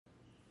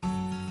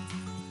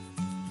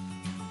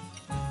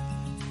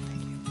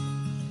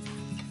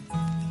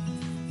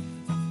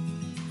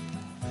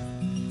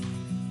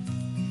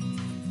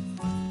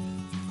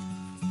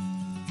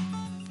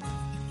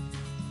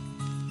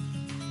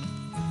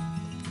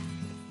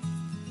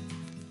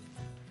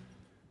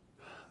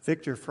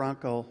Viktor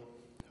Frankl,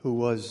 who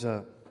was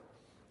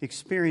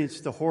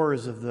experienced the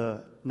horrors of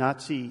the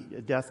Nazi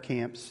death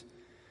camps,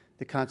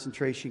 the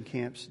concentration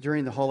camps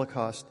during the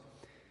Holocaust,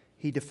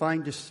 he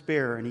defined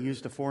despair and he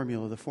used a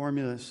formula. The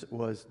formula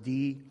was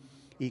D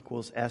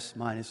equals S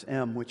minus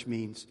M, which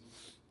means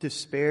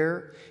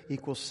despair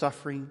equals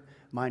suffering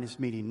minus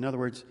meaning. In other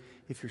words,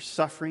 if you're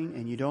suffering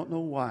and you don't know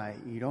why,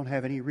 you don't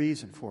have any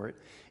reason for it,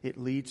 it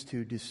leads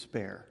to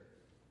despair.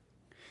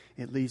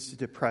 It leads to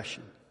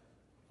depression.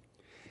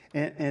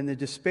 And the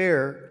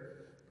despair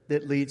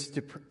that leads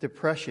to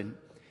depression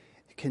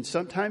can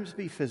sometimes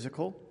be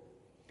physical.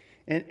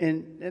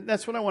 And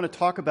that's what I want to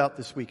talk about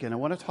this weekend. I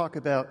want to talk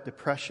about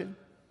depression.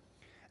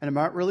 And I'm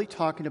not really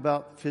talking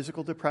about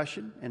physical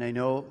depression. And I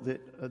know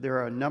that there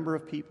are a number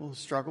of people who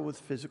struggle with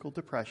physical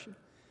depression.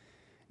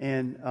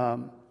 And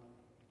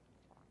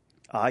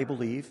I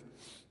believe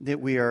that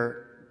we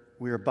are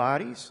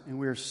bodies and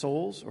we are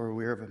souls, or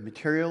we have a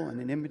material and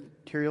an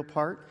immaterial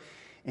part,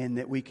 and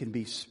that we can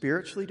be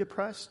spiritually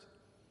depressed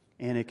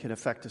and it can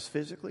affect us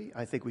physically.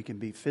 I think we can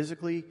be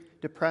physically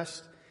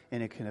depressed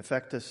and it can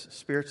affect us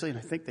spiritually. And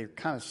I think they're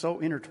kind of so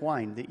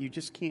intertwined that you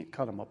just can't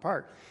cut them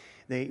apart.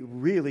 They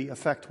really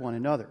affect one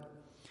another.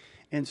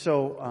 And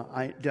so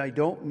I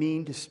don't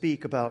mean to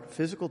speak about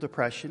physical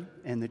depression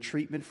and the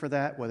treatment for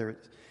that, whether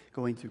it's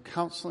going through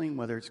counseling,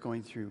 whether it's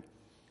going through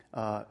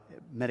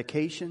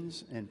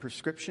medications and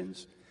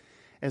prescriptions,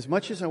 as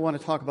much as I want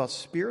to talk about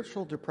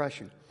spiritual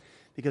depression,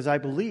 because I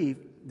believe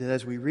that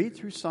as we read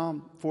through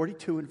Psalm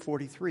 42 and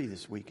 43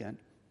 this weekend,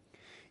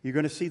 you're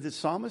going to see the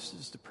psalmist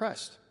is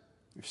depressed.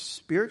 You're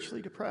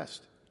spiritually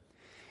depressed.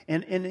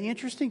 And the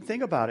interesting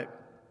thing about it,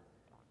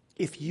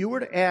 if you were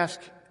to ask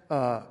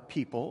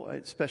people,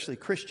 especially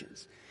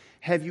Christians,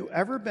 have you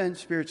ever been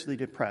spiritually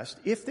depressed?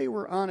 If they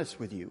were honest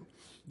with you,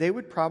 they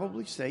would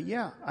probably say,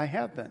 yeah, I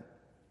have been.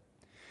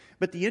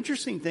 But the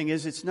interesting thing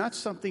is, it's not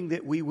something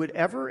that we would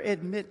ever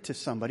admit to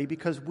somebody,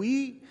 because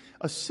we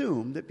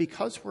assume that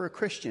because we're a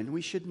Christian,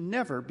 we should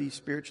never be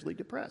spiritually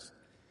depressed.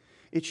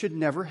 It should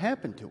never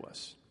happen to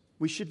us.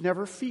 We should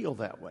never feel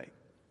that way.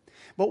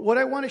 But what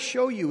I want to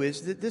show you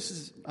is that this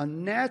is a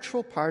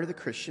natural part of the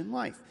Christian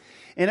life.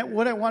 And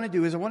what I want to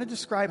do is I want to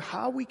describe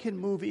how we can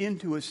move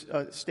into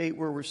a state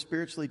where we're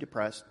spiritually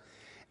depressed,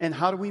 and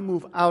how do we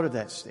move out of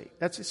that state.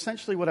 That's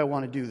essentially what I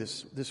want to do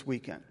this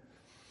weekend.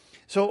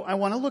 So I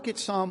want to look at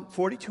Psalm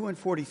 42 and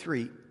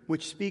 43,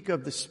 which speak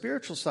of the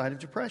spiritual side of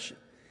depression.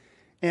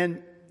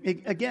 And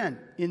again,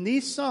 in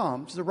these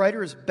Psalms, the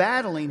writer is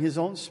battling his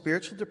own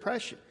spiritual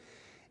depression.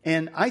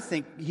 And I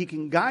think he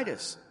can guide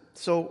us.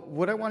 So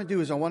what I want to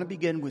do is I want to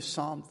begin with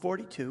Psalm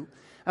 42.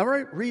 I'm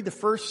going to read the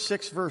first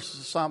 6 verses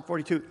of Psalm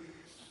 42.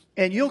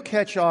 And you'll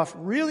catch off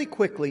really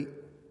quickly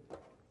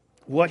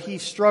what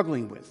he's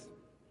struggling with.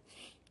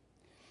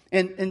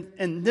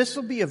 And this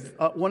will be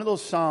one of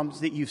those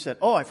Psalms that you said,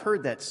 oh, I've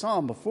heard that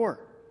Psalm before,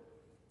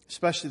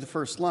 especially the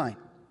first line.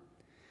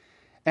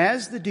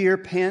 As the deer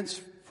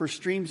pants for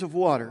streams of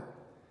water,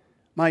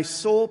 my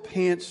soul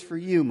pants for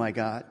you, my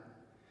God.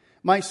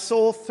 My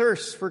soul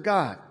thirsts for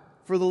God,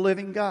 for the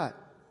living God.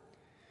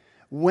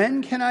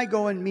 When can I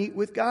go and meet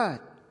with God?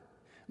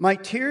 My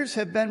tears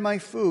have been my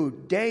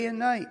food day and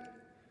night,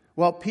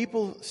 while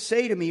people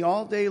say to me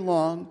all day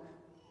long,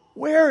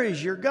 where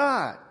is your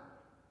God?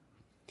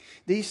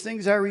 These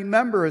things I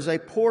remember as I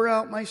pour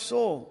out my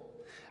soul,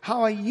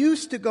 how I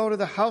used to go to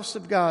the house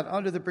of God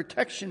under the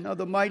protection of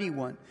the Mighty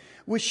One,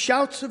 with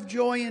shouts of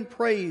joy and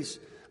praise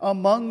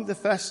among the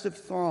festive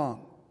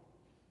throng.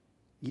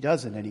 He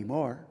doesn't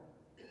anymore.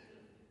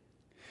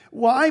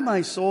 Why,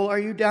 my soul, are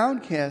you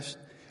downcast?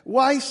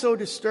 Why so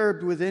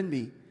disturbed within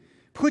me?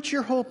 Put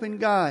your hope in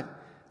God,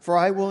 for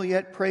I will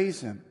yet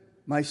praise Him,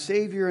 my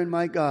Savior and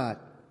my God.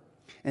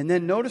 And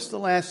then notice the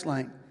last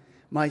line.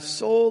 My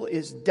soul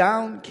is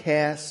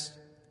downcast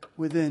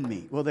within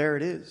me. Well, there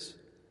it is.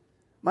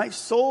 My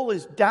soul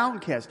is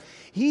downcast.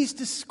 He's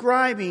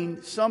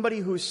describing somebody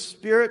who's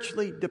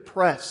spiritually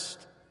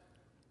depressed.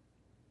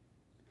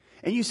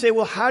 And you say,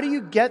 well, how do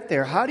you get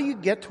there? How do you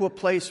get to a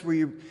place where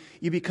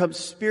you become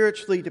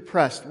spiritually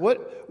depressed?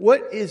 What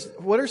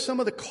are some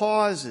of the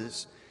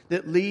causes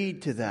that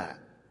lead to that?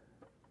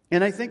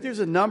 And I think there's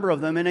a number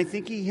of them, and I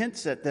think he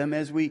hints at them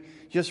as we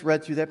just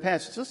read through that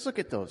passage. Let's look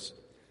at those.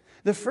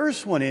 The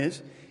first one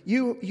is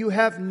you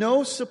have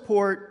no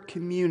support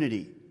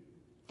community.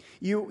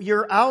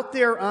 You're out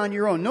there on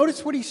your own.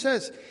 Notice what he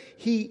says.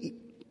 He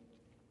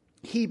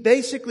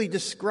basically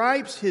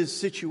describes his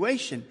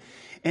situation,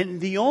 and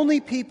the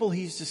only people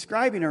he's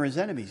describing are his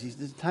enemies.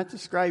 He's not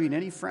describing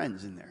any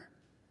friends in there.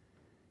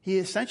 He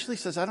essentially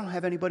says, I don't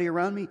have anybody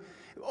around me.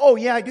 Oh,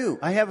 yeah, I do.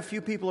 I have a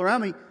few people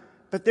around me,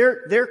 but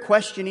they're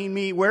questioning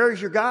me, where is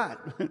your God?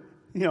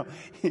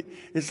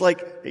 It's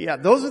like, yeah,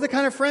 those are the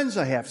kind of friends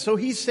I have. So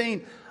he's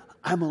saying,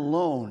 I'm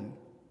alone.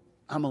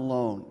 I'm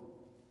alone.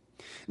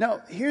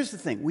 Now, here's the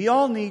thing. We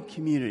all need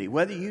community.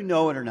 Whether you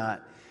know it or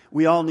not,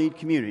 we all need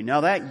community.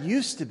 Now, that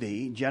used to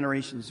be,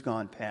 generations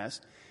gone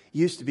past,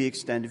 used to be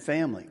extended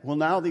family. Well,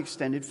 now the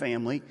extended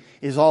family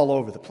is all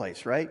over the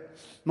place, right?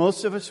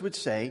 Most of us would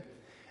say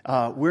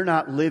We're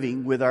not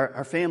living with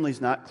our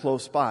family's not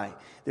close by.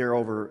 They're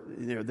over.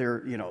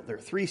 They're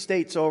 3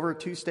 states over,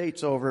 2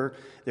 states over.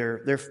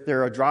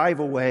 They're a drive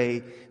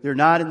away. They're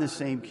not in the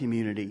same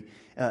community.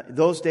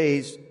 Those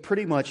days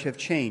pretty much have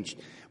changed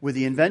with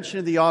the invention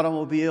of the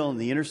automobile and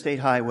the interstate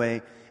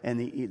highway and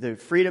the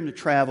freedom to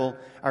travel.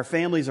 Our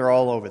families are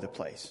all over the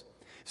place.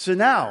 So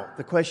now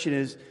the question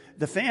is,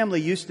 the family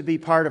used to be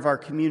part of our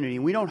community,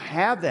 and we don't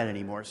have that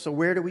anymore. So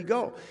where do we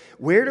go?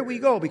 Where do we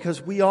go?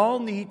 Because we all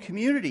need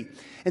community.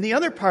 And the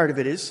other part of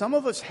it is some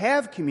of us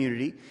have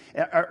community,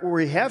 or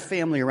we have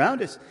family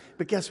around us,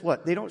 but guess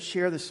what? They don't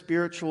share the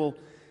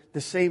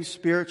same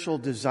spiritual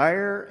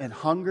desire and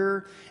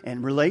hunger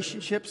and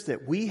relationships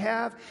that we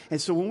have.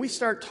 And so when we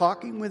start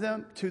talking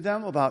to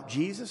them about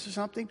Jesus or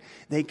something,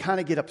 they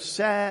kind of get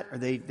upset, or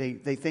they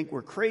think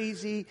we're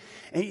crazy.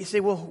 And you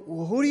say, well,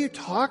 who do you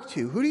talk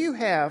to? Who do you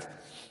have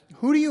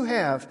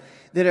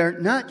that are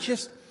not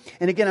just,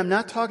 and again, I'm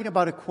not talking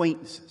about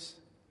acquaintances.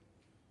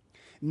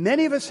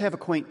 Many of us have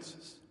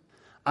acquaintances.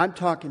 I'm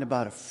talking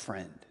about a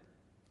friend.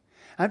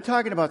 I'm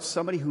talking about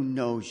somebody who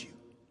knows you,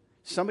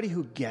 somebody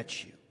who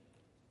gets you.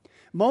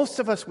 Most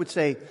of us would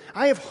say,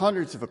 I have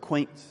hundreds of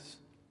acquaintances.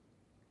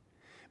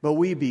 But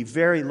we'd be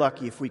very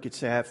lucky if we could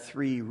say I have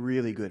 3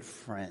 really good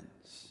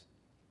friends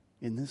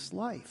in this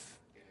life.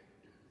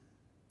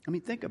 I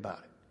mean, think about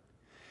it.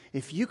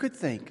 If you could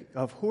think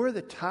of who are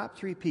the top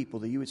 3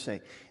 people that you would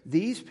say,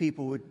 these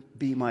people would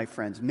be my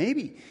friends.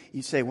 Maybe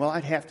you'd say, well,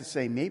 I'd have to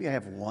say, maybe I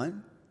have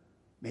 1.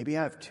 Maybe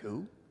I have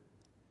 2.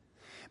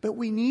 But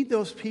we need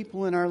those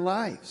people in our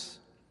lives.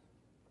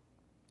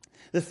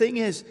 The thing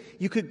is,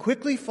 you could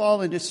quickly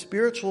fall into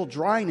spiritual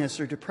dryness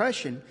or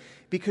depression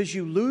because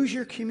you lose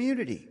your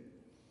community.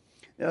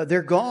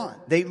 They're gone.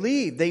 They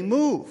leave. They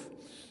move.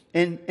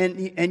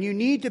 And you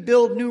need to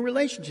build new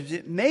relationships.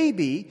 It may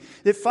be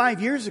that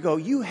 5 years ago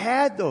you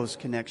had those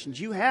connections.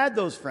 You had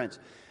those friends.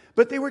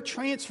 But they were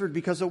transferred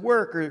because of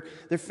work or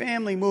their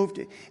family moved.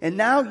 And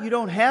now you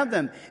don't have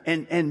them.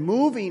 And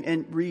moving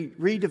and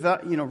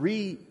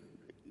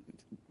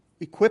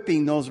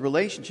equipping those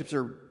relationships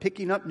or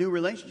picking up new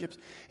relationships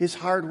is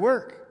hard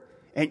work.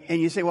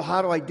 And you say, well,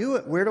 how do I do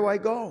it? Where do I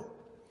go?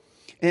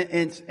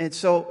 And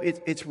so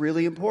it's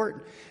really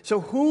important.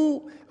 So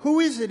who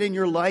is it in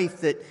your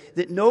life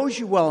that knows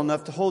you well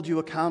enough to hold you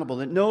accountable,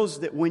 that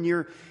knows that when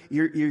you're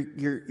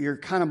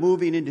kind of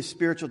moving into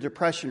spiritual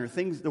depression or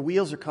the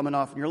wheels are coming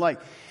off in your life,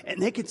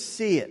 and they can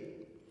see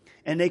it,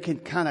 and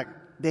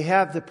they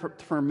have the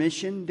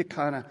permission to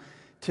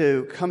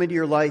come into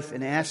your life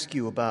and ask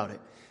you about it.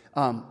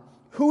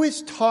 Who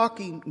is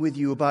talking with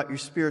you about your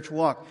spiritual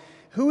walk?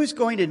 Who is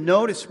going to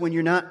notice when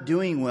you're not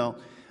doing well?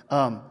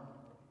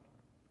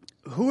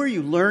 Who are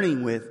you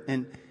learning with,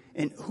 and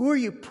who are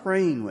you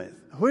praying with?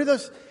 Who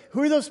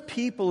are those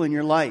people in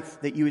your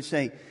life that you would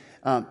say,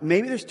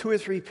 maybe there's 2 or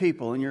 3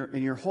 people in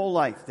your whole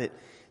life that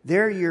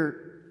they're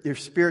your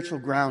spiritual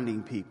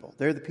grounding people.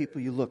 They're the people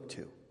you look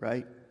to,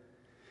 right?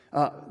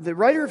 The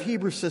writer of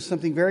Hebrews says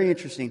something very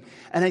interesting,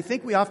 and I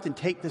think we often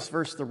take this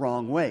verse the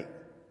wrong way.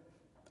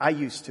 I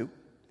used to.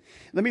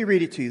 Let me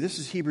read it to you. This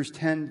is Hebrews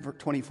 10,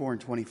 24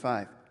 and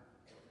 25.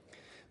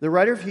 The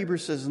writer of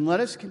Hebrews says, and let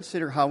us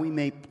consider how we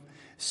may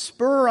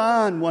spur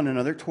on one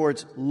another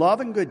towards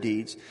love and good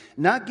deeds,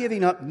 not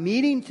giving up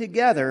meeting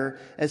together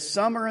as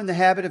some are in the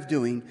habit of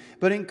doing,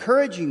 but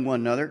encouraging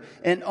one another,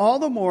 and all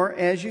the more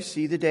as you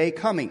see the day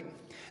coming.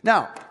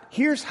 Now,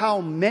 here's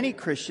how many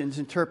Christians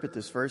interpret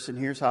this verse, and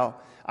here's how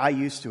I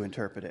used to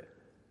interpret it.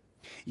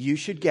 You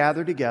should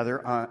gather together,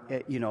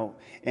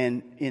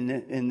 and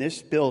in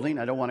this building.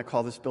 I don't want to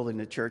call this building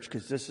the church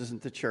because this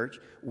isn't the church.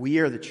 We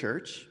are the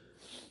church.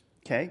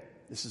 Okay?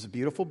 This is a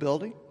beautiful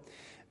building,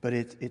 but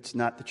it's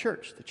not the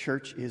church. The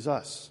church is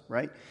us,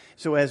 right?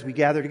 So as we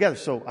gather together.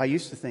 So I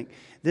used to think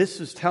this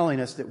is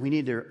telling us that we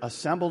need to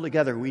assemble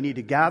together. We need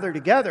to gather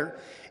together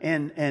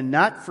and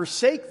not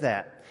forsake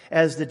that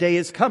as the day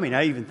is coming.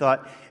 I even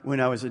thought when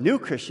I was a new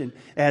Christian,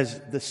 as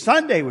the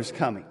Sunday was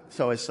coming.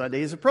 So as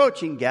Sunday is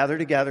approaching, gather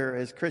together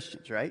as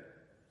Christians, right?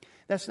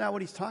 That's not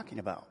what he's talking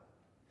about.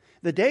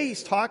 The day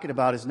he's talking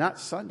about is not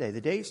Sunday.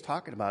 The day he's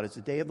talking about is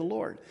the day of the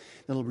Lord,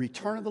 the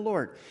return of the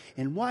Lord.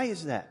 And why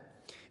is that?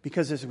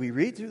 Because as we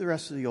read through the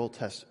rest of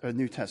the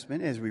New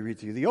Testament, as we read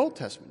through the Old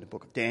Testament, the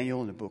book of Daniel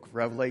and the book of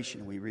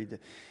Revelation, we read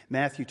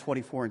Matthew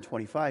 24 and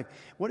 25,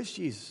 what does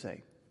Jesus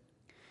say?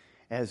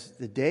 As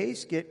the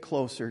days get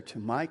closer to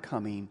my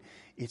coming,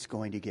 it's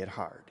going to get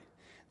hard.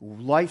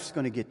 Life's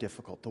going to get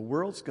difficult. The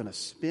world's going to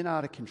spin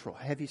out of control.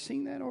 Have you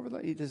seen that over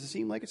there? Does it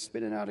seem like it's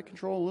spinning out of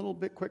control a little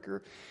bit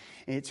quicker?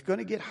 And it's going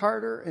to get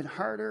harder and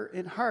harder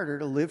and harder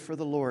to live for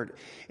the Lord.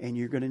 And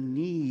you're going to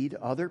need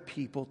other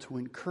people to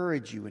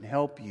encourage you and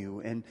help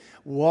you and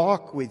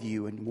walk with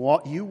you, and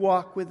you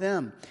walk with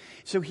them.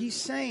 So he's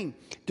saying,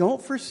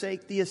 don't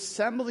forsake the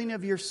assembling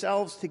of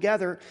yourselves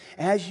together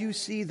as you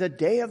see the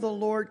day of the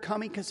Lord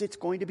coming, because it's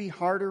going to be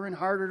harder and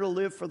harder to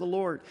live for the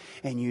Lord.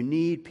 And you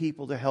need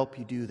people to help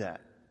you do that.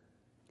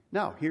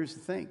 Now, here's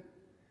the thing.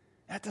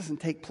 That doesn't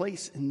take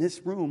place in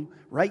this room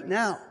right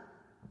now.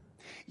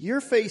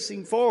 You're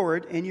facing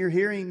forward and you're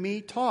hearing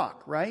me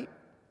talk, right?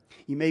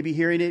 You may be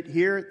hearing it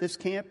here at this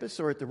campus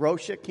or at the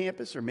Roshek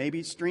campus, or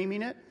maybe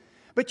streaming it.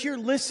 But you're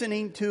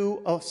listening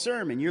to a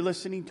sermon. You're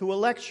listening to a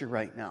lecture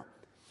right now.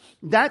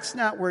 That's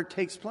not where it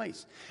takes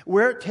place.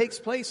 Where it takes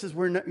place is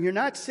where you're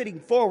not sitting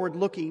forward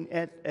looking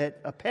at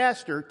a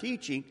pastor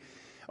teaching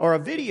or a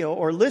video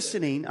or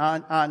listening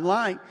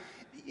online.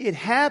 It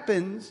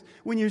happens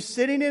when you're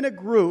sitting in a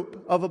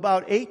group of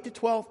about 8 to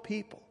 12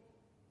 people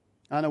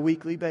on a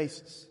weekly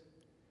basis.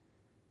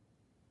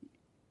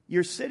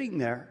 You're sitting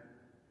there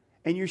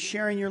and you're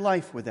sharing your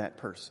life with that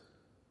person,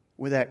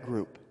 with that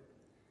group.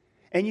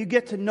 And you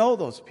get to know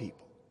those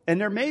people. And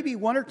there may be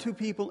 1 or 2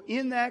 people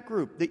in that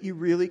group that you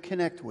really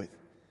connect with.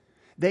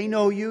 They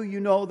know you, you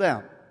know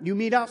them. You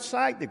meet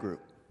outside the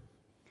group.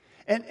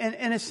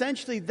 And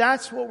essentially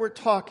that's what we're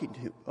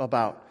talking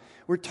about.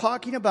 We're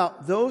talking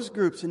about those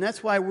groups, and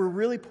that's why we're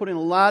really putting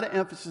a lot of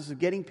emphasis of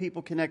getting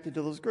people connected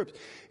to those groups,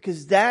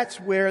 because that's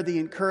where the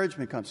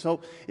encouragement comes.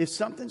 So if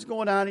something's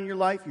going on in your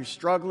life, you're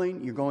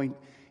struggling, you're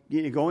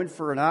going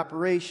for an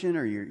operation,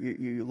 or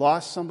you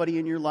lost somebody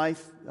in your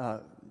life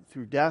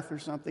through death or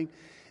something,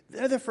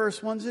 they're the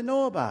first ones to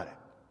know about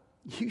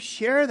it. You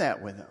share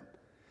that with them.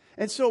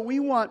 And so we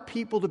want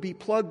people to be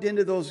plugged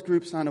into those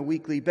groups on a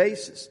weekly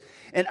basis.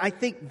 And I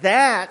think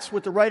that's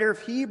what the writer of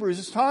Hebrews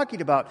is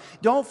talking about.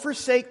 Don't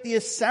forsake the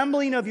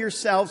assembling of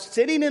yourselves,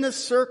 sitting in a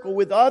circle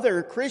with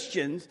other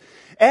Christians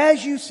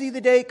as you see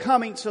the day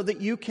coming, so that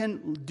you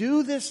can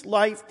do this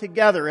life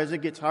together as it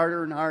gets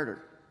harder and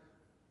harder.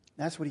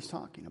 That's what he's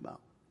talking about.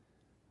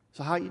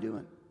 So how are you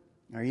doing?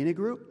 Are you in a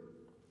group?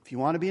 If you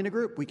want to be in a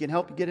group, we can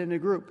help you get in a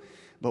group.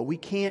 But we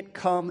can't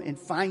come and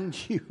find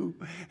you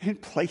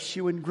and place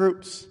you in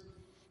groups.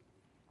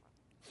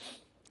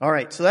 All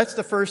right, so that's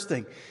the first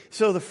thing.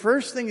 So the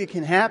first thing that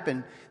can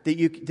happen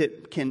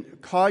that can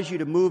cause you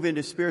to move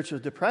into spiritual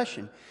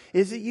depression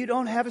is that you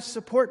don't have a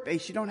support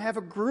base. You don't have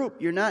a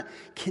group. You're not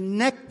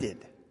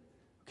connected.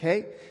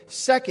 Okay?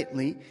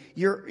 Secondly,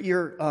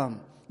 you're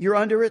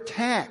under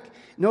attack.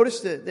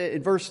 Notice that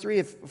in verse 3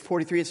 of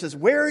 43 it says,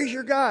 "Where is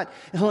your God?"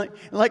 And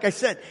like I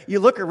said, you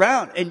look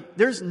around and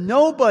there's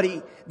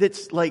nobody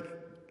that's like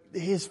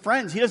his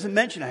friends. He doesn't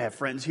mention, I have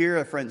friends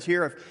here,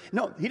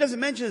 No, he doesn't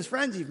mention his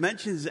friends. He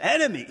mentions his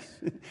enemies.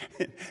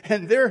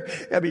 And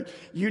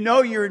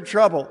you're in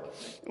trouble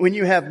when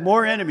you have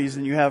more enemies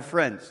than you have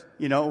friends.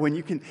 When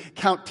you can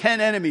count 10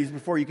 enemies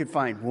before you can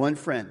find one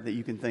friend that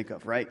you can think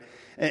of, right?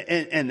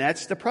 And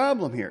that's the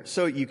problem here.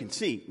 So you can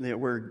see that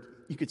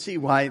you could see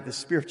why the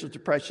spiritual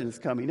depression is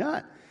coming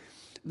on.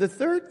 The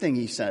third thing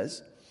he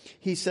says,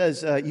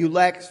 you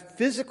lack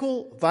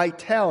physical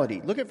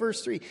vitality. Look at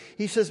verse 3.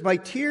 He says, "My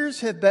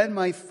tears have been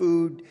my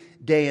food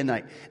day and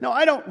night." Now,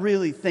 I don't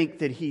really think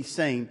that he's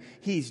saying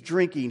he's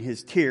drinking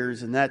his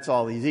tears and that's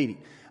all he's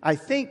eating. I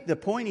think the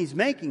point he's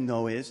making,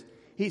 though, is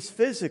he's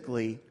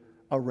physically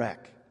a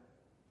wreck.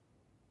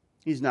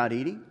 He's not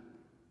eating.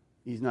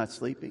 He's not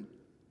sleeping.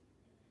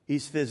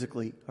 He's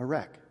physically a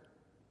wreck.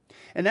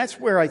 And that's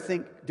where I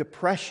think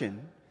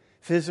depression,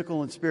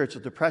 physical and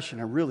spiritual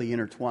depression, are really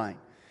intertwined.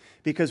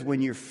 Because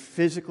when you're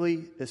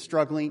physically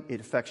struggling, it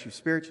affects you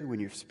spiritually.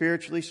 When you're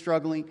spiritually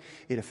struggling,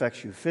 it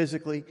affects you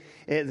physically.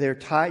 They're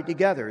tied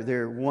together.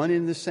 They're one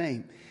and the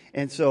same.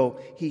 And so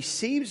he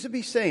seems to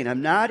be saying,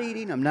 I'm not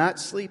eating, I'm not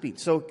sleeping.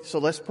 So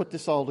let's put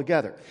this all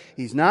together.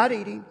 He's not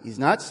eating, he's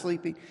not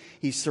sleeping.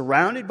 He's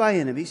surrounded by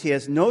enemies. He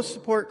has no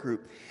support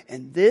group.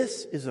 And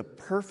this is a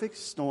perfect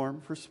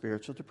storm for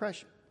spiritual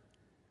depression.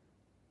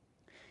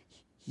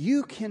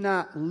 You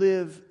cannot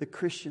live the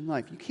Christian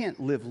life. You can't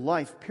live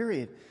life,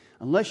 period,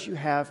 unless you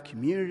have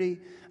community,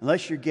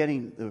 unless you're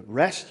getting the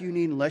rest you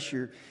need, unless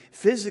you're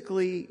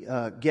physically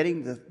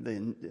getting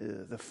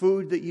the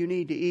food that you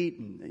need to eat,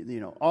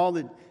 and all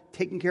the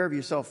taking care of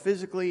yourself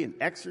physically and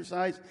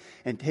exercise,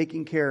 and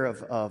taking care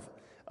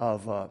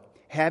of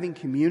having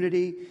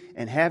community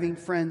and having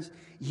friends.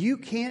 You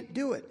can't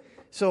do it.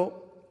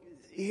 So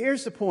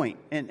here's the point,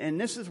 and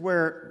this is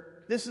where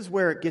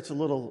it gets a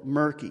little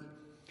murky.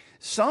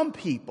 Some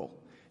people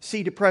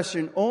see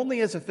depression only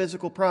as a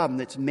physical problem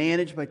that's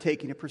managed by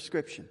taking a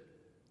prescription.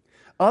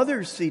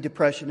 Others see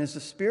depression as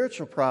a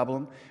spiritual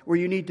problem where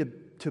you need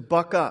to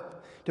buck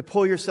up, to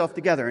pull yourself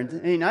together.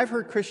 And I've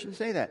heard Christians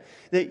say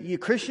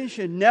that Christians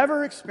should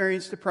never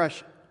experience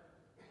depression.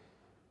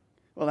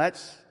 Well,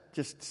 that's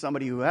just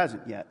somebody who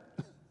hasn't yet.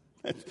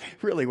 That's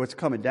really what's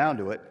coming down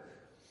to it.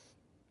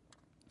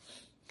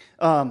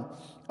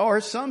 Or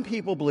some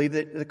people believe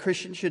that the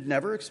Christian should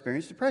never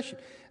experience depression.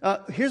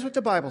 Here's what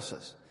the Bible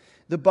says.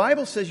 The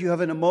Bible says you have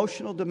an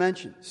emotional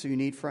dimension, so you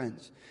need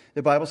friends.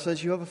 The Bible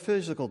says you have a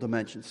physical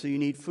dimension, so you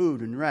need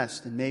food and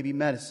rest and maybe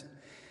medicine.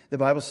 The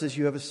Bible says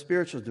you have a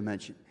spiritual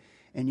dimension,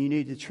 and you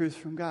need the truth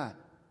from God.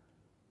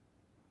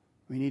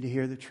 We need to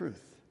hear the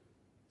truth.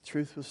 The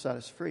truth will set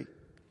us free.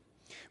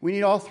 We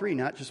need all three,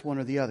 not just one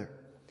or the other.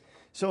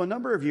 So a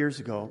number of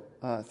years ago,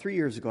 3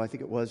 years ago I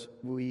think it was,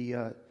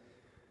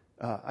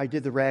 I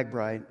did the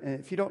RAGBRAI. And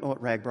if you don't know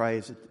what RAGBRAI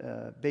is,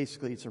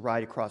 basically it's a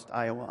ride across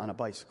Iowa on a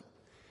bicycle.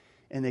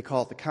 And they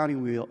call it the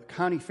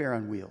County Fair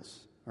on Wheels.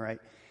 all right?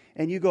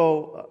 And you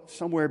go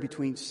somewhere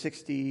between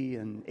 60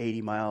 and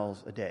 80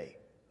 miles a day,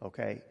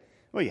 okay?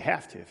 Well, you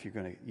have to if you're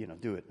going to,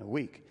 do it in a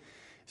week.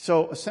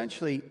 So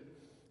essentially,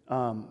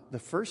 the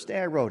first day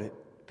I wrote it,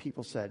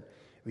 people said,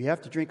 well, you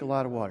have to drink a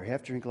lot of water. You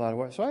have to drink a lot of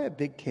water. So I had a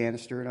big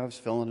canister, and I was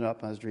filling it up,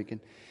 and I was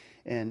drinking.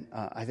 And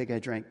I think I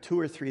drank 2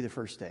 or 3 the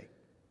first day,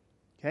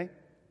 okay?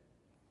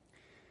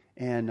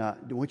 And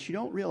what you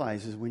don't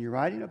realize is when you're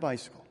riding a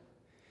bicycle,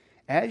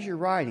 as you're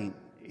riding,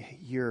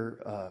 your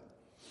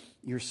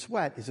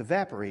sweat is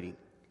evaporating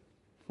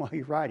while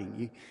you're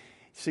riding.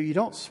 So you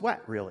don't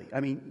sweat, really. I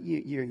mean,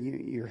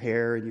 your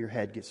hair and your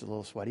head gets a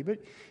little sweaty, but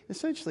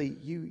essentially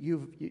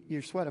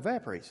your sweat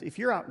evaporates. If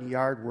you're out in the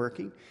yard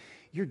working,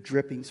 you're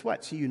dripping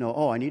sweat. So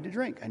I need to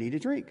drink, I need to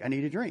drink, I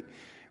need to drink,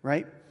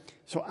 right?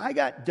 So I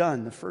got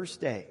done the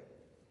first day,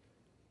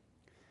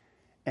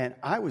 and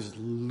I was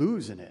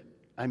losing it.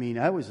 I mean,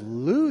 I was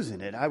losing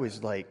it. I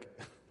was like,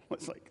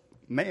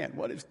 man,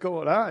 what is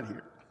going on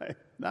here? I'm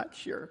not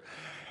sure.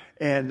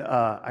 And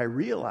I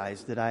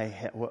realized that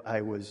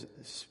I was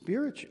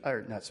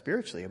not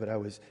spiritually, but I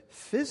was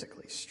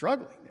physically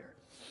struggling there.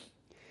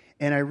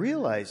 And I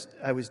realized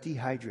I was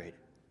dehydrated.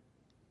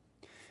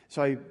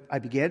 So I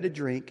began to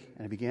drink,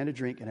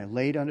 and I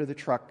laid under the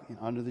truck and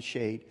under the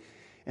shade.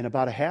 And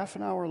about a half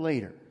an hour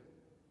later,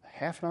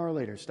 I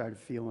started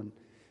feeling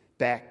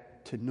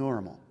back to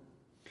normal.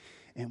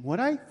 And what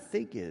I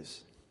think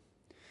is,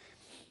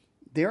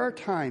 there are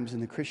times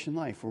in the Christian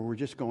life where we're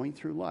just going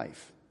through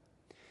life,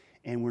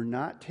 and we're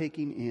not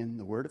taking in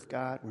the Word of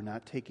God. We're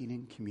not taking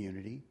in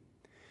community.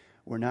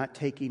 We're not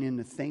taking in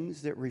the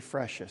things that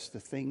refresh us,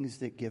 the things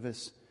that give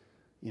us,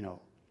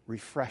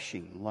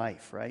 refreshing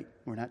life, right?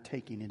 We're not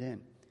taking it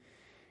in.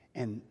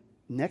 And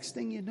next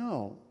thing you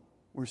know,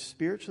 we're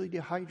spiritually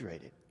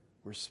dehydrated.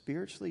 We're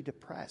spiritually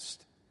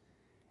depressed.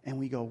 And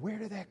we go, where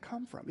did that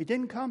come from? It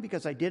didn't come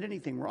because I did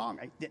anything wrong.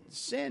 I didn't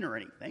sin or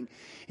anything.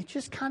 It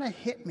just kind of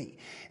hit me.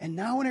 And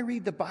now when I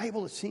read the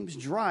Bible, it seems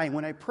dry.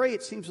 When I pray,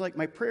 it seems like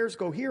my prayers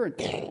go here and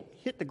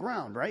hit the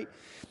ground, right?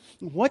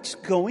 What's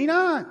going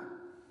on?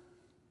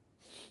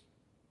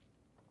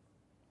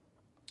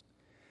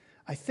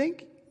 I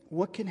think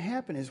what can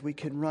happen is we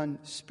can run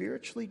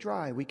spiritually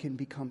dry. We can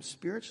become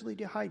spiritually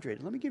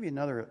dehydrated. Let me give you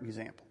another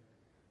example.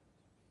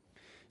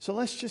 So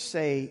let's just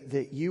say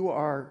that you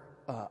are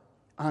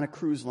on a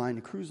cruise line.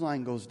 The cruise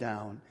line goes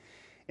down,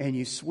 and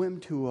you swim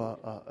to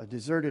a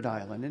deserted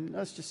island. And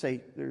let's just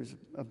say there's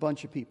a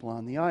bunch of people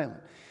on the island.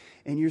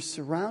 And you're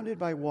surrounded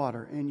by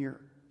water, and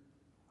you're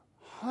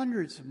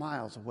hundreds of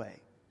miles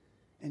away.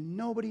 And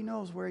nobody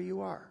knows where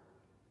you are.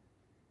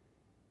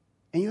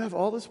 And you have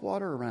all this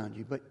water around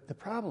you. But the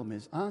problem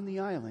is, on the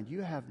island,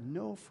 you have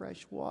no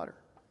fresh water.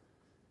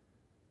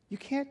 You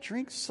can't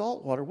drink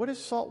salt water. What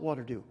does salt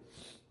water do?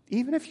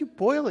 Even if you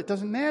boil it,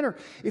 doesn't matter.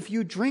 If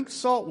you drink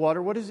salt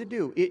water, what does it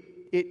do?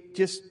 It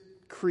just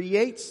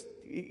creates,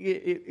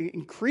 it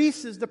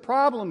increases the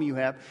problem you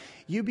have.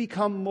 You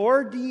become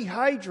more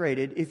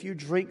dehydrated if you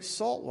drink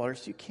salt water,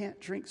 so you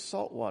can't drink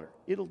salt water.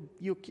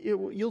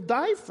 You'll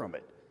die from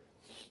it.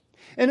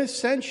 And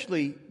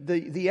essentially,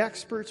 the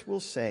experts will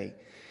say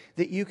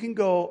that you can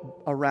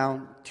go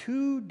around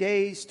 2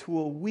 days to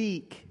a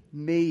week,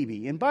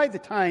 maybe. And by the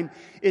time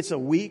it's a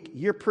week,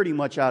 you're pretty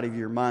much out of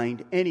your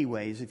mind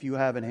anyways if you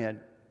haven't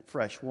had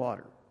fresh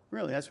water.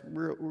 Really, that's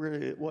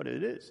really what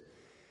it is.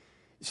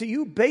 So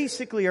you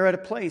basically are at a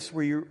place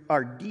where you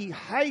are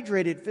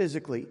dehydrated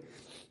physically,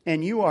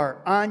 and you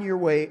are on your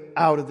way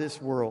out of this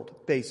world,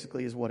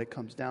 basically, is what it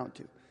comes down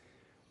to.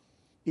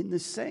 In the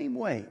same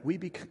way, we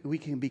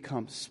can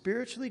become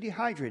spiritually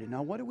dehydrated.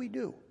 Now, what do we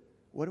do?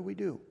 What do we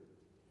do?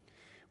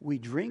 We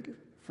drink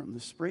from the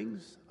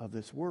springs of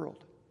this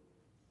world.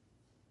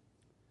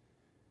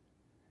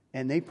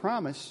 And they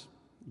promise,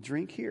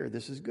 drink here,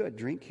 this is good.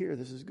 Drink here,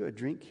 this is good.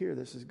 Drink here,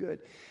 this is good.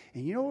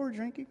 And you know what we're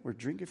drinking? We're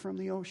drinking from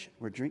the ocean.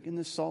 We're drinking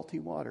the salty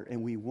water.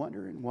 And we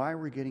wonder why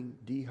we're getting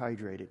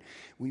dehydrated.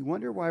 We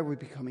wonder why we're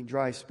becoming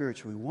dry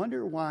spiritually. We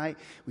wonder why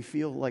we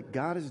feel like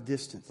God is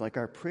distant, like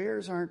our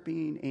prayers aren't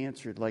being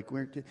answered.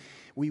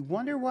 We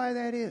wonder why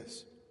that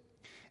is.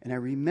 And I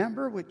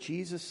remember what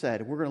Jesus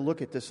said. We're going to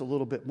look at this a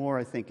little bit more,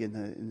 I think,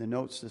 in the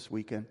notes this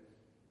weekend.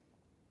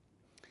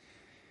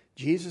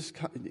 Jesus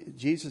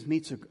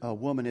meets a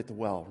woman at the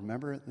well.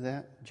 Remember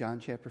that? John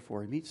chapter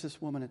 4. He meets this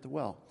woman at the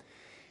well.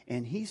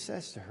 And he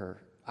says to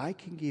her, I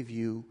can give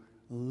you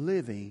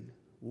living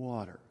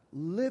water.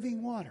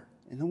 Living water.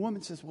 And the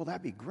woman says, well,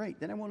 that'd be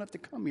great. Then I won't have to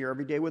come here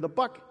every day with a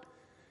bucket.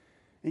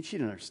 And she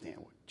didn't understand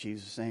what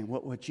Jesus was saying.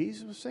 What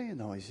Jesus was saying,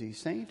 though, is he's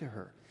saying to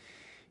her,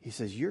 he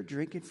says, you're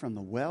drinking from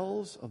the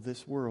wells of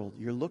this world.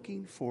 You're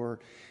looking for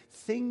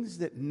things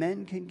that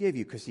men can give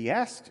you. Because he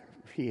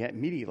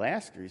immediately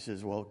asked her, he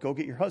says, well, go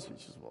get your husband.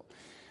 She says,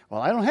 well,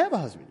 I don't have a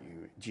husband.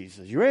 Jesus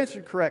says, you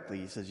answered correctly.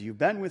 He says, you've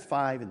been with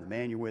 5, and the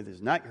man you're with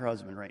is not your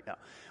husband right now.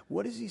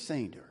 What is he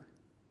saying to her?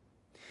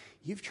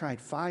 You've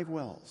tried 5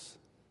 wells.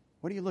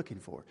 What are you looking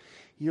for?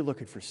 You're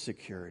looking for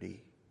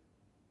security.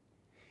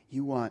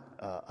 You want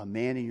a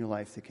man in your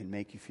life that can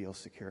make you feel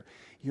secure.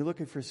 You're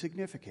looking for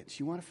significance.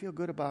 You want to feel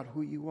good about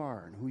who you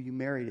are and who you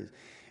married is.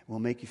 will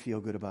make you feel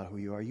good about who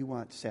you are. You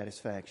want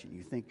satisfaction.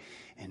 You think,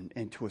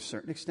 and to a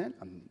certain extent,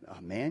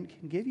 a man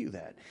can give you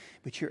that.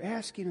 But you're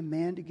asking a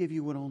man to give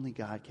you what only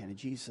God can. And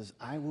Jesus says,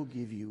 I will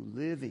give you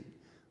living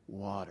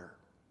water.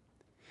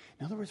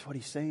 In other words, what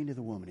he's saying to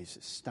the woman, he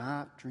says,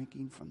 stop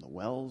drinking from the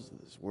wells of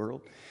this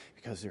world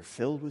because they're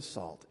filled with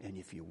salt. And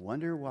if you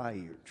wonder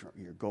why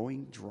you're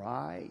going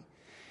dry,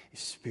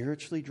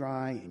 spiritually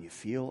dry, and you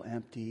feel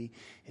empty,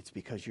 it's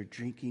because you're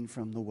drinking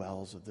from the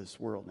wells of this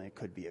world. And it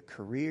could be a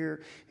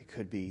career, it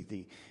could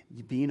be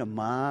being a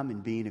mom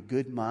and being a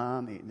good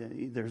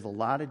mom. There's a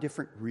lot of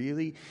different,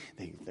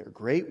 they're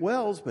great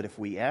wells, but if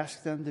we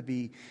ask them to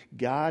be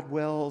God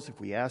wells, if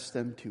we ask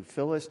them to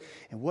fill us,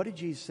 and what did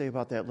Jesus say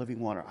about that living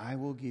water? I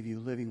will give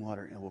you living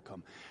water, and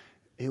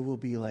it will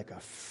be like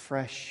a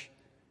fresh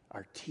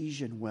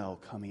artesian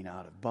well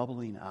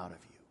bubbling out of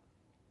you.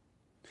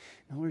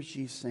 In other words,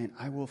 Jesus saying,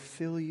 I will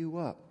fill you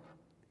up.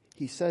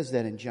 He says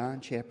that in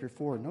John chapter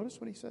 4. Notice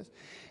what he says.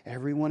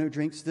 Everyone who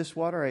drinks this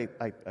water,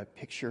 I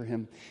picture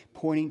him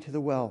pointing to the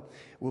well,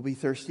 will be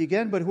thirsty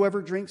again. But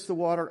whoever drinks the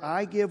water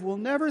I give will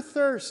never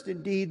thirst.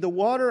 Indeed, the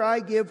water I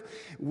give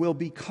will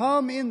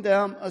become in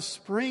them a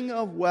spring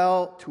of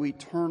well to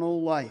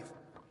eternal life.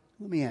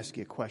 Let me ask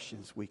you a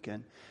question this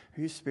weekend.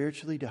 Are you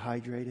spiritually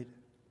dehydrated?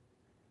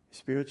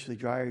 Spiritually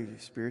dry? Are you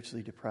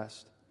spiritually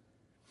depressed?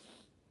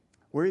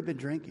 Where have you been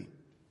drinking?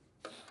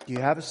 Do you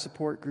have a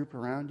support group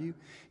around you?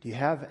 Do you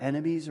have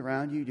enemies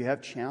around you? Do you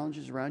have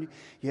challenges around you? Do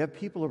you have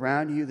people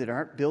around you that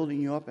aren't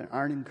building you up and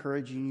aren't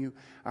encouraging you,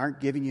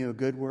 aren't giving you a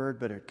good word,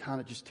 but are kind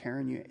of just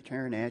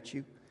tearing at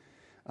you?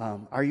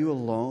 Are you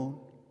alone?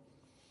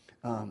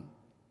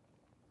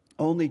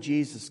 Only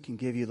Jesus can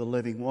give you the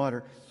living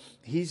water.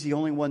 He's the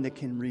only one that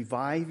can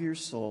revive your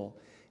soul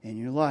and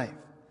your life.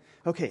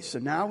 Okay, so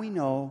now we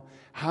know,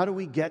 how do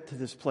we get to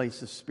this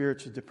place of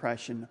spiritual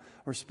depression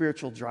or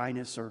spiritual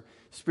dryness or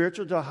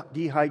spiritual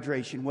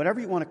dehydration, whatever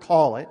you want to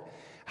call it.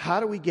 How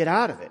do we get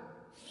out of it?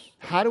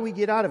 How do we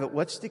get out of it?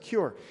 What's the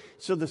cure?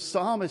 So the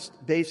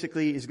psalmist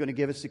basically is going to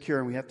give us the cure,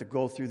 and we have to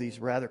go through these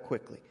rather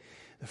quickly.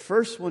 The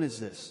first one is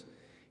this.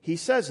 He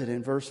says it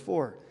in verse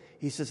 4.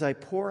 He says, I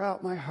pour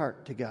out my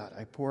heart to God.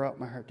 I pour out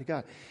my heart to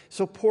God.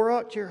 So pour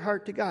out your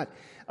heart to God.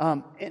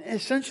 And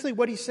essentially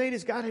what he's saying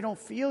is, God, I don't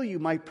feel you.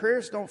 My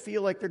prayers don't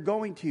feel like they're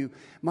going to you.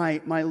 My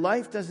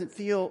life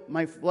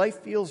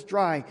feels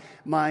dry.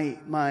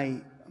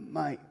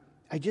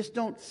 I just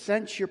don't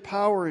sense your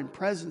power and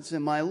presence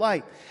in my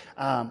life.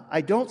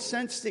 I don't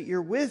sense that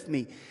you're with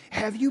me.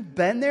 Have you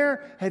been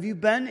there? Have you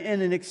been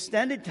in an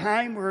extended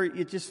time where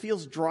it just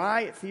feels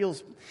dry? It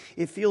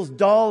feels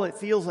dull. It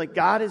feels like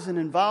God isn't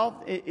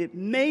involved. It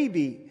may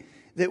be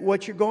that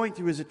what you're going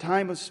through is a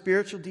time of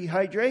spiritual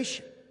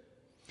dehydration.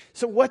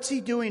 So what's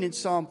he doing in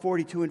Psalm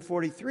 42 and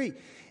 43?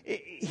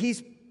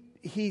 He's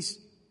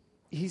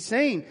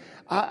saying,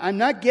 I'm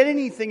not getting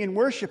anything in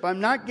worship. I'm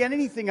not getting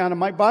anything out of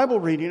my Bible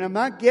reading. I'm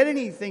not getting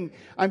anything.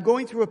 I'm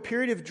going through a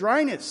period of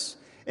dryness.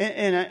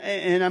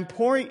 And I'm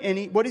pouring,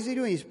 and what is he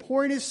doing? He's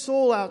pouring his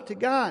soul out to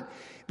God.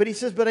 But he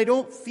says, but I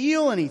don't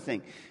feel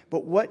anything.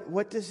 But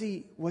what does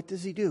he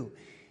do?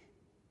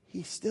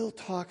 He still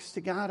talks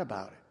to God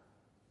about it.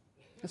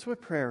 That's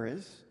what prayer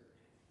is.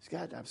 It's,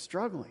 God, I'm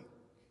struggling.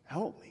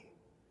 Help me.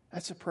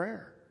 That's a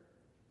prayer.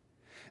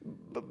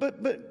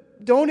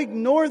 But don't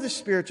ignore the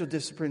spiritual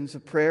disciplines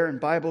of prayer and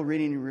Bible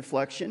reading and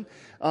reflection,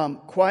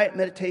 quiet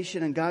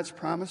meditation on God's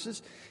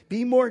promises.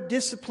 Be more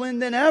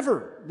disciplined than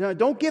ever. Now,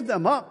 don't give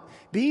them up.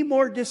 Be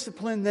more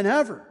disciplined than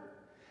ever.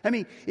 I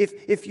mean,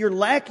 if you're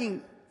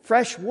lacking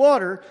fresh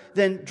water,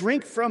 then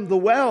drink from the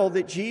well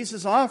that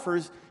Jesus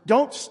offers.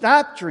 Don't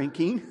stop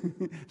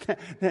drinking.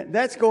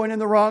 That's going in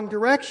the wrong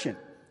direction.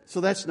 So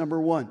that's number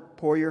one.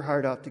 Pour your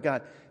heart out to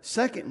God.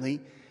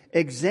 Secondly,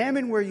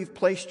 examine where you've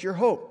placed your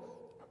hope.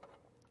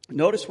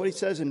 Notice what he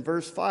says in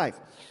verse 5.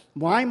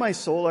 Why, my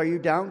soul, are you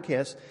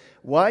downcast?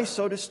 Why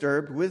so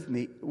disturbed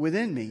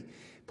within me?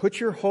 Put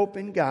your hope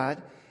in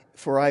God,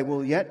 for I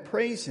will yet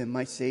praise him,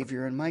 my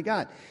Savior and my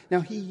God. Now,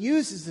 he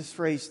uses this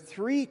phrase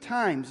 3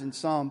 times in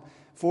Psalm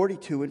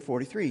 42 and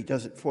 43. He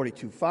does it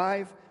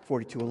 42:5,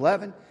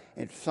 42:11,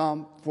 and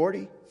Psalm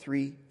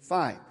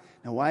 43:5.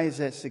 Now, why is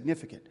that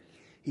significant?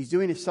 He's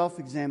doing a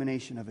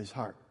self-examination of his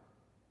heart.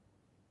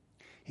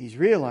 He's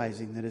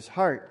realizing that his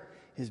heart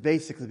has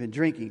basically been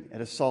drinking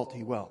at a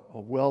salty well, a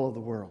well of the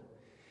world.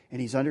 And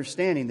he's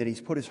understanding that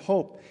he's put his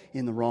hope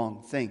in the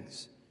wrong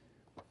things.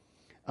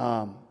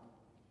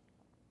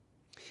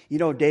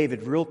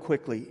 David, real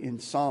quickly, in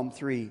Psalm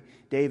 3,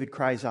 David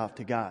cries out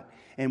to God.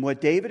 And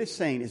what David is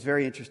saying is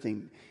very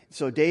interesting.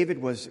 So David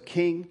was a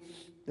king.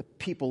 The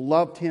people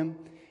loved him.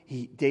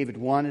 David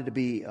wanted to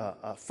be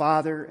a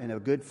father and a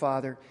good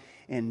father.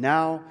 And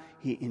now,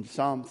 in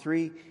Psalm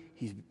 3,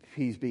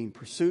 he's being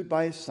pursued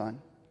by his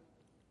son.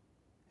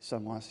 His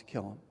son wants to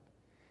kill him.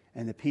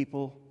 And the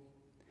people,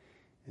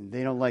 and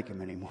they don't like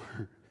him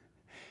anymore.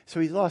 So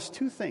he's lost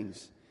 2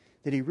 things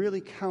that he really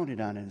counted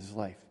on in his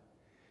life.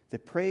 The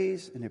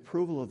praise and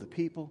approval of the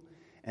people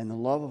and the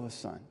love of a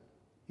son.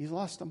 He's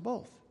lost them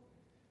both.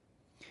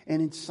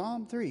 And in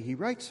Psalm 3, he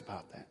writes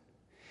about that.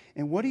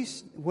 And what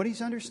he's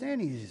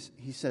understanding is,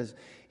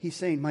 he's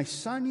saying, my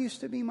son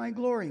used to be my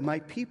glory. My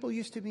people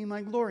used to be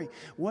my glory.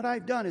 What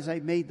I've done is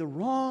I've made the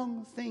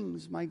wrong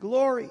things my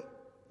glory.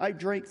 I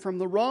drank from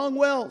the wrong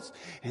wells,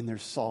 and they're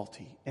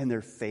salty, and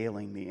they're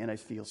failing me, and I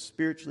feel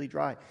spiritually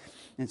dry.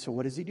 And so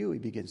what does he do? He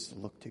begins to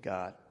look to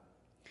God.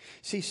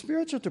 See,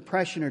 spiritual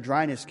depression or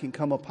dryness can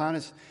come upon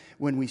us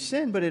when we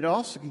sin, but it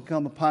also can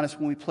come upon us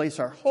when we place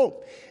our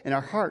hope and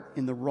our heart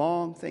in the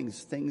wrong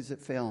things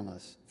that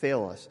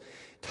fail us.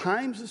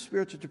 Times of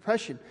spiritual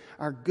depression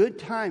are good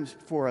times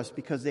for us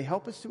because they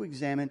help us to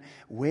examine,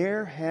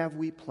 where have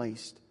we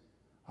placed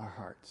our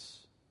hearts?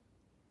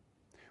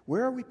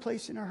 Where are we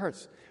placing our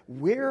hearts?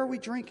 Where are we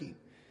drinking?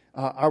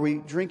 Are we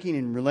drinking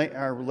in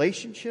our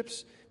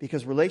relationships?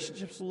 Because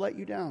relationships will let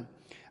you down.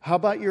 How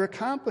about your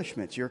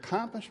accomplishments? Your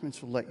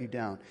accomplishments will let you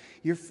down.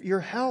 Your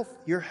health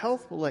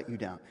will let you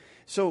down.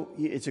 So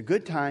it's a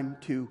good time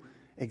to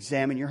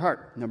examine your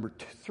heart. Number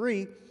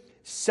 3,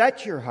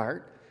 set your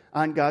heart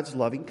on God's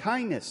loving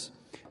kindness.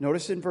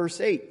 Notice in verse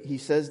 8, he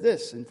says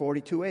this in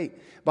 42:8.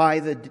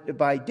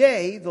 By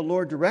day, the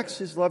Lord directs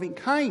his loving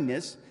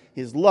kindness,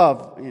 his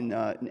love, in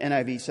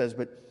NIV says,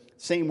 but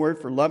same word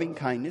for loving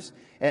kindness.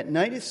 At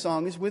night, his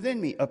song is within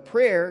me, a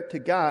prayer to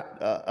God,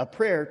 a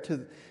prayer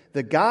to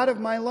the God of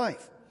my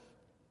life.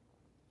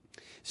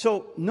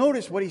 So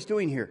notice what he's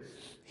doing here.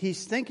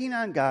 He's thinking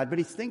on God, but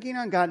he's thinking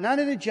on God not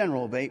in a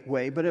general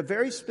way, but a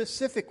very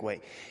specific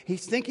way.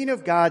 He's thinking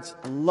of God's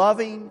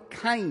loving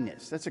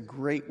kindness. That's a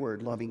great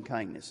word, loving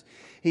kindness.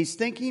 He's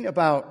thinking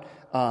about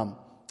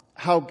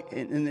how,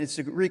 and it's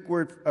the Greek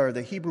word, or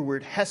the Hebrew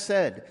word,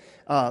 hesed.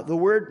 The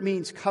word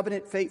means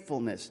covenant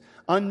faithfulness,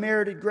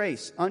 unmerited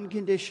grace,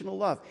 unconditional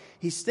love.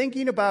 He's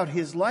thinking about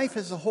his life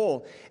as a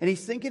whole, and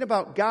he's thinking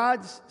about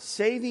God's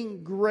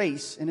saving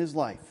grace in his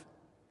life.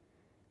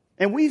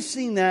 And we've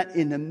seen that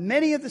in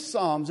many of the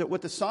Psalms, that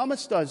what the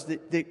psalmist does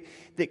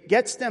that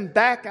gets them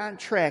back on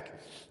track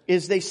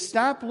is they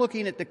stop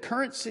looking at the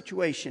current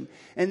situation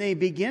and they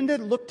begin to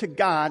look to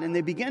God, and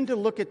they begin to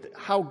look at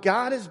how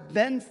God has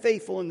been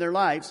faithful in their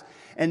lives,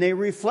 and they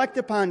reflect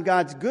upon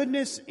God's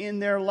goodness in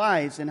their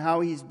lives and how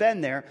he's been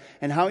there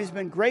and how he's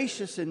been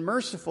gracious and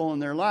merciful in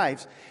their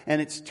lives,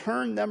 and it's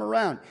turned them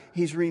around.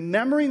 He's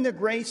remembering the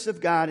grace of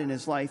God in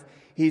his life.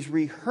 He's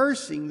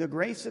rehearsing the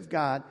grace of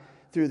God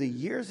through the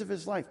years of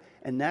his life.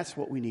 And that's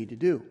what we need to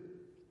do.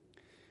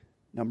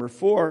 Number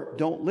 4,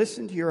 don't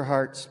listen to your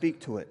heart,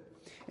 speak to it.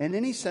 And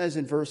then he says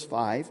in verse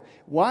 5,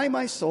 why,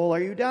 my soul,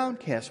 are you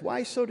downcast?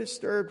 Why so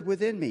disturbed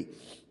within me?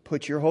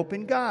 Put your hope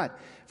in God,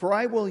 for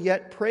I will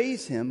yet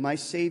praise him, my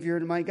Savior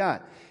and my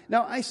God.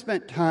 Now, I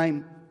spent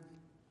time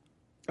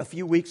a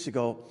few weeks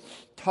ago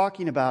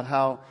talking about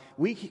how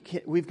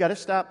we've got to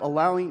stop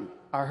allowing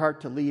our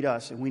heart to lead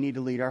us, and we need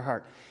to lead our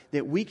heart.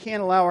 That we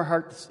can't allow our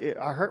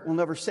heart will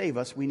never save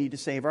us. We need to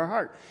save our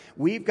heart.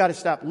 We've got to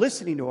stop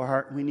listening to our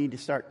heart. We need to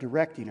start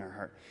directing our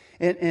heart.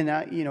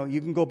 And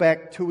you can go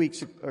back 2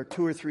 weeks or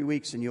 2 or 3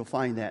 weeks and you'll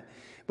find that.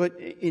 But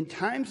in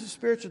times of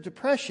spiritual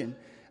depression,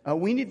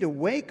 we need to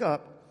wake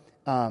up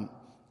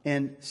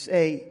and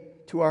say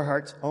to our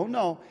hearts, oh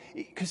no.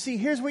 Because see,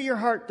 here's what your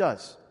heart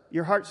does.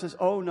 Your heart says,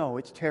 oh no,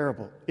 it's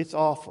terrible. It's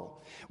awful.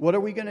 What are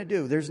we going to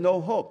do? There's no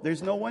hope.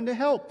 There's no one to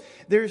help.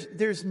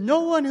 There's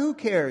no one who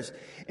cares.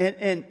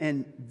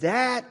 And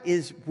that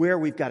is where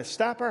we've got to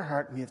stop our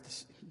heart. We have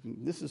to.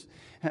 This is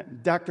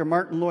Dr.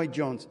 Martin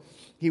Lloyd-Jones.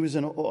 He was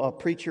a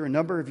preacher a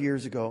number of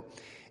years ago,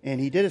 and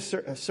he did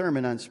a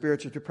sermon on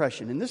spiritual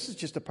depression. And this is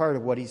just a part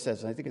of what he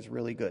says, and I think it's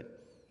really good.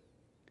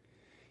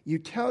 You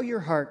tell your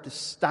heart to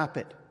stop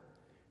it,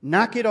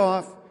 knock it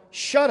off,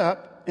 shut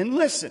up, and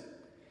listen.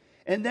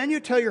 And then you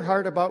tell your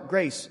heart about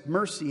grace,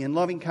 mercy, and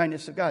loving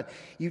kindness of God.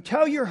 You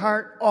tell your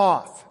heart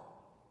off.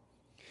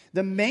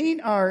 The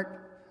main art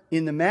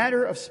in the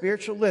matter of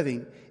spiritual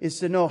living is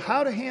to know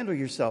how to handle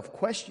yourself,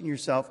 question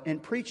yourself,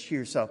 and preach to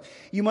yourself.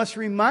 You must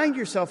remind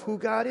yourself who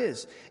God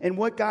is and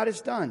what God has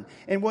done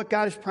and what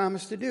God has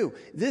promised to do.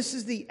 This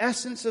is the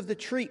essence of the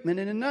treatment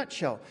in a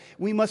nutshell.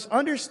 We must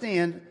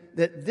understand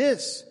that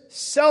this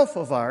self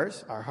of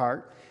ours, our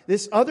heart,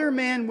 this other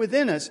man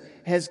within us,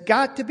 has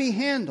got to be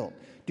handled.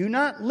 Do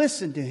not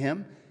listen to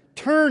him.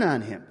 Turn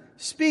on him.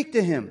 Speak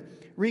to him.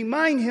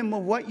 Remind him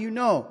of what you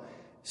know.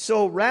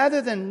 So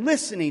rather than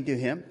listening to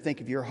him,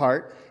 think of your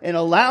heart, and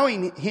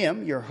allowing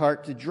him, your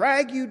heart, to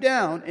drag you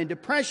down and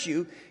depress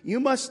you, you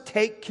must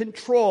take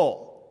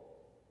control.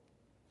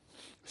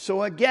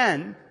 So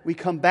again, we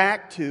come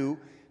back to,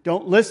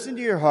 don't listen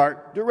to your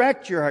heart,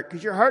 direct your heart,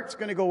 because your heart's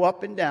going to go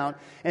up and down,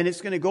 and it's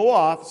going to go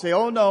off, say,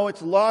 oh no,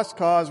 it's a lost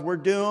cause, we're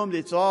doomed,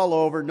 it's all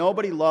over,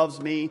 nobody loves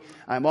me,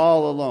 I'm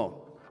all alone.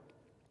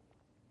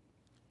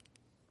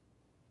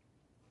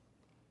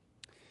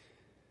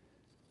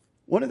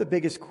 One of the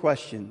biggest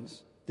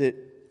questions that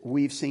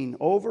we've seen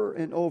over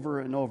and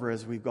over and over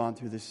as we've gone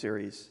through this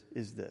series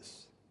is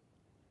this.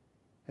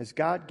 Has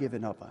God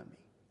given up on me?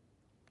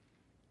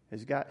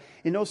 Has God,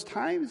 in those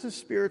times of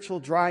spiritual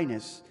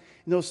dryness,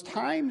 in those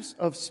times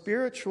of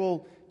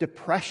spiritual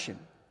depression,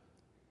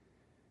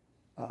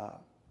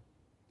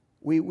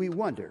 we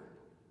wonder.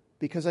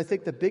 Because I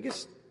think the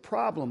biggest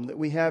problem that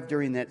we have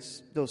during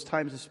those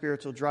times of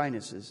spiritual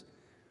dryness is,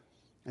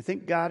 I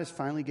think God has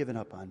finally given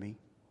up on me.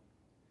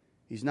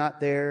 He's not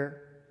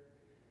there.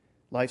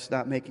 Life's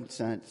not making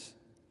sense.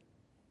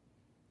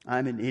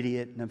 I'm an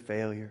idiot and a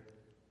failure.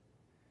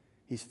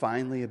 He's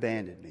finally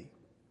abandoned me.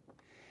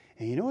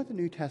 And you know what the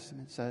New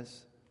Testament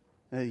says?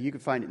 You can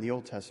find it in the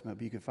Old Testament,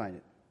 but you can find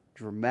it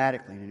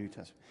dramatically in the New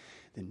Testament.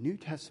 The New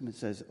Testament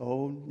says,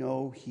 oh,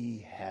 no,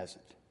 he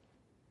hasn't.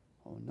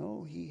 Oh,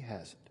 no, he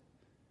hasn't.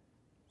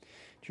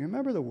 Do you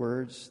remember the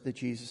words that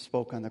Jesus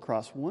spoke on the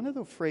cross? One of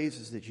the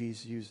phrases that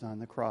Jesus used on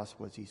the cross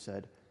was, he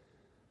said,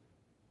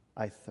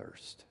 I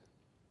thirst.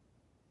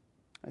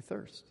 I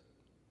thirst.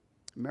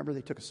 Remember,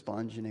 they took a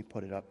sponge and they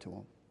put it up to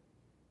him.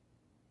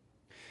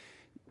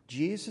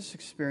 Jesus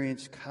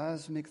experienced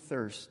cosmic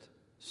thirst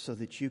so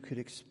that you could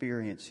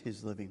experience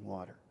his living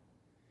water.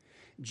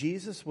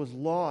 Jesus was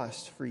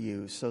lost for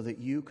you so that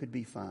you could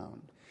be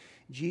found.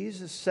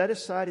 Jesus set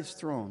aside his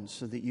throne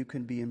so that you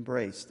can be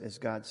embraced as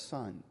God's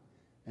son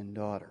and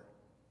daughter.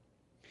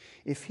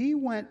 If he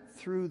went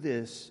through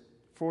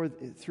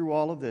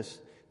all of this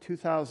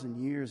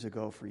 2,000 years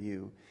ago for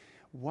you,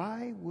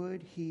 why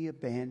would he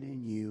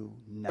abandon you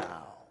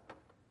now?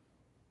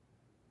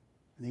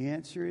 And the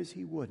answer is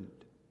he wouldn't.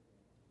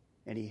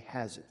 And he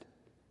hasn't.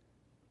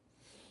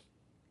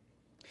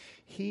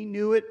 He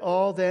knew it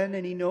all then,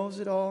 and he knows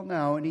it all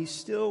now, and he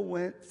still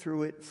went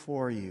through it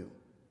for you.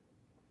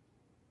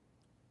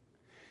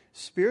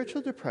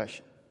 Spiritual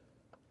depression,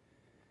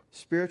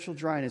 spiritual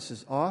dryness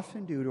is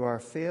often due to our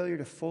failure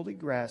to fully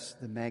grasp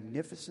the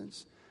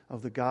magnificence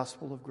of the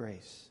gospel of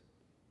grace.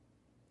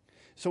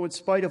 So in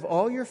spite of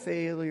all your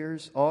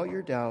failures, all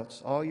your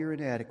doubts, all your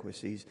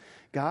inadequacies,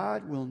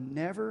 God will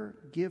never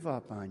give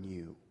up on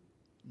you.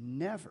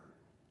 Never.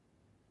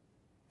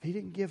 If he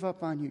didn't give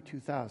up on you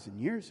 2,000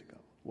 years ago,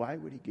 why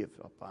would he give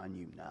up on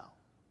you now?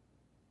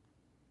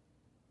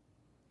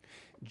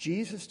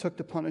 Jesus took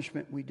the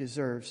punishment we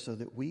deserve so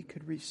that we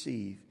could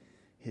receive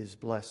his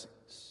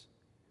blessings.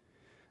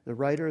 The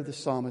writer of the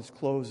psalmist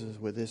closes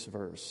with this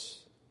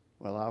verse.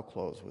 Well, I'll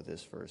close with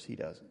this verse. He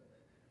doesn't.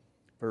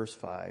 Verse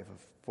 5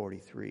 of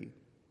 43.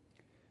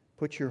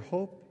 Put your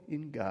hope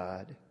in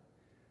God,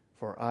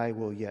 for I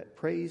will yet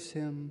praise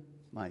him,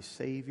 my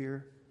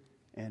Savior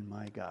and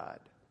my God.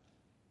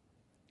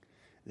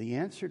 The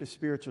answer to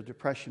spiritual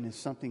depression is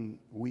something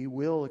we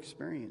will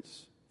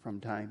experience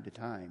from time to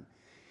time.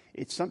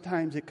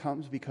 Sometimes it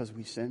comes because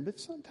we sin, but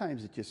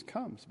sometimes it just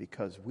comes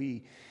because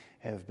we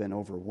have been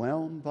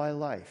overwhelmed by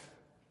life.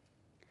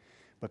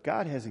 But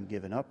God hasn't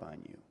given up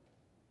on you.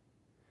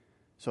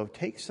 So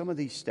take some of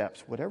these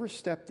steps, whatever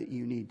step that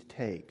you need to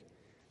take,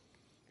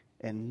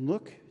 and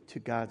look to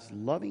God's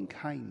loving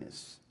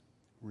kindness.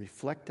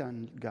 Reflect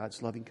on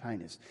God's loving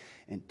kindness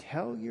and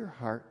tell your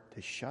heart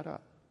to shut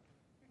up.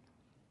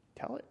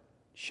 Tell it,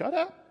 shut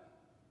up.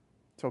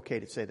 It's okay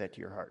to say that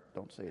to your heart.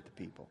 Don't say it to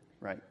people,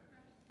 right?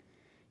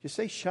 Just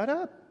say, shut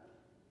up.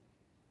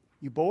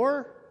 You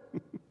bore?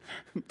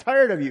 I'm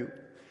tired of you.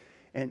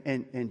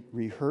 And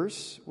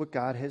rehearse what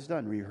God has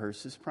done.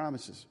 Rehearse his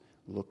promises.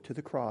 Look to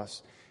the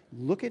cross.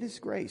 Look at his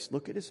grace.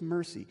 Look at his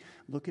mercy.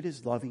 Look at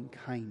his loving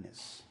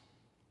kindness.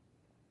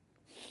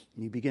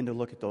 And you begin to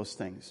look at those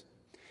things.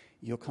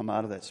 You'll come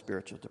out of that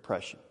spiritual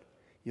depression.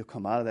 You'll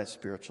come out of that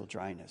spiritual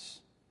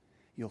dryness.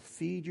 You'll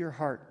feed your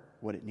heart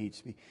what it needs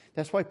to be.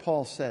 That's why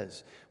Paul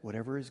says,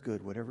 whatever is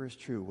good, whatever is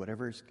true,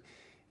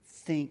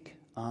 think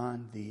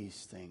on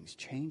these things.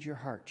 Change your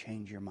heart,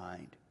 change your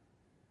mind.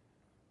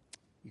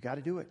 You got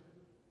to do it.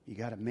 You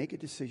got to make a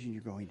decision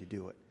you're going to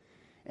do it.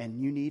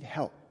 And you need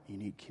help. You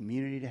need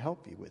community to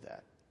help you with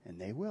that. And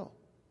they will.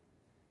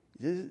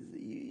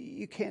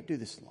 You can't do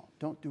this alone.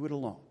 Don't do it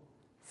alone.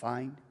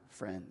 Find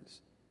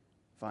friends.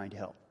 Find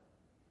help.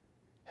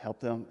 Help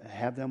them,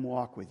 have them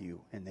walk with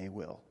you, and they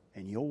will.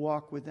 And you'll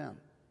walk with them.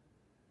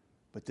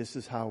 But this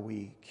is how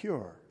we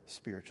cure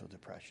spiritual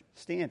depression.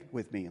 Stand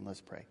with me and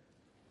let's pray.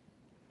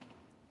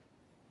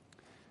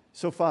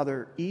 So,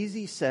 Father,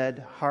 easy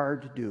said,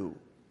 hard to do.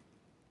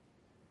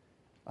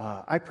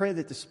 I pray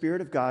that the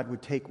Spirit of God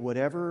would take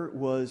whatever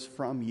was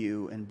from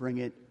you and bring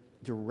it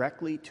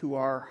directly to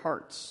our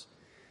hearts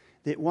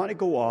that want to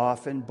go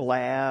off and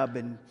blab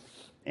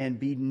and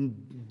be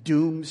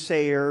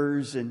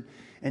doomsayers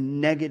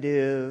and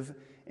negative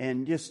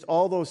and just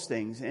all those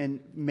things. And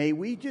may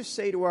we just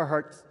say to our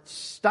hearts,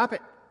 stop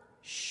it,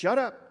 shut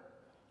up.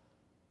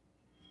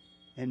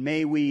 And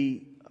may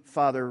we,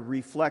 Father,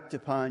 reflect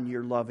upon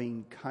your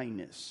loving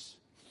kindness.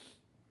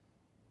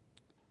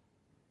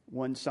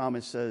 One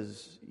psalmist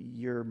says,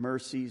 your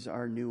mercies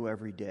are new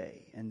every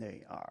day, and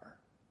they are.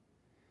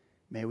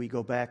 May we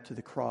go back to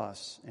the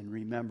cross and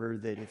remember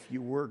that if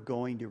you were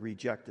going to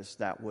reject us,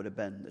 that would have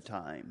been the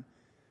time.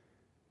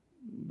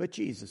 But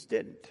Jesus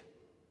didn't.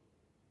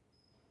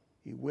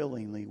 He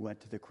willingly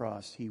went to the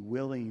cross. He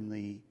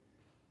willingly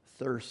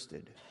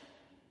thirsted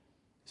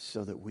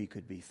so that we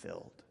could be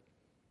filled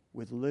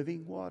with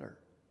living water.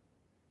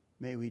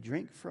 May we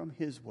drink from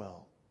his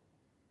well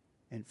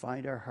and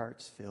find our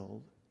hearts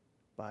filled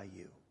by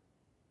you.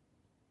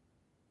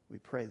 We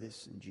pray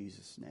this in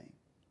Jesus' name.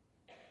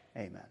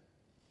 Amen.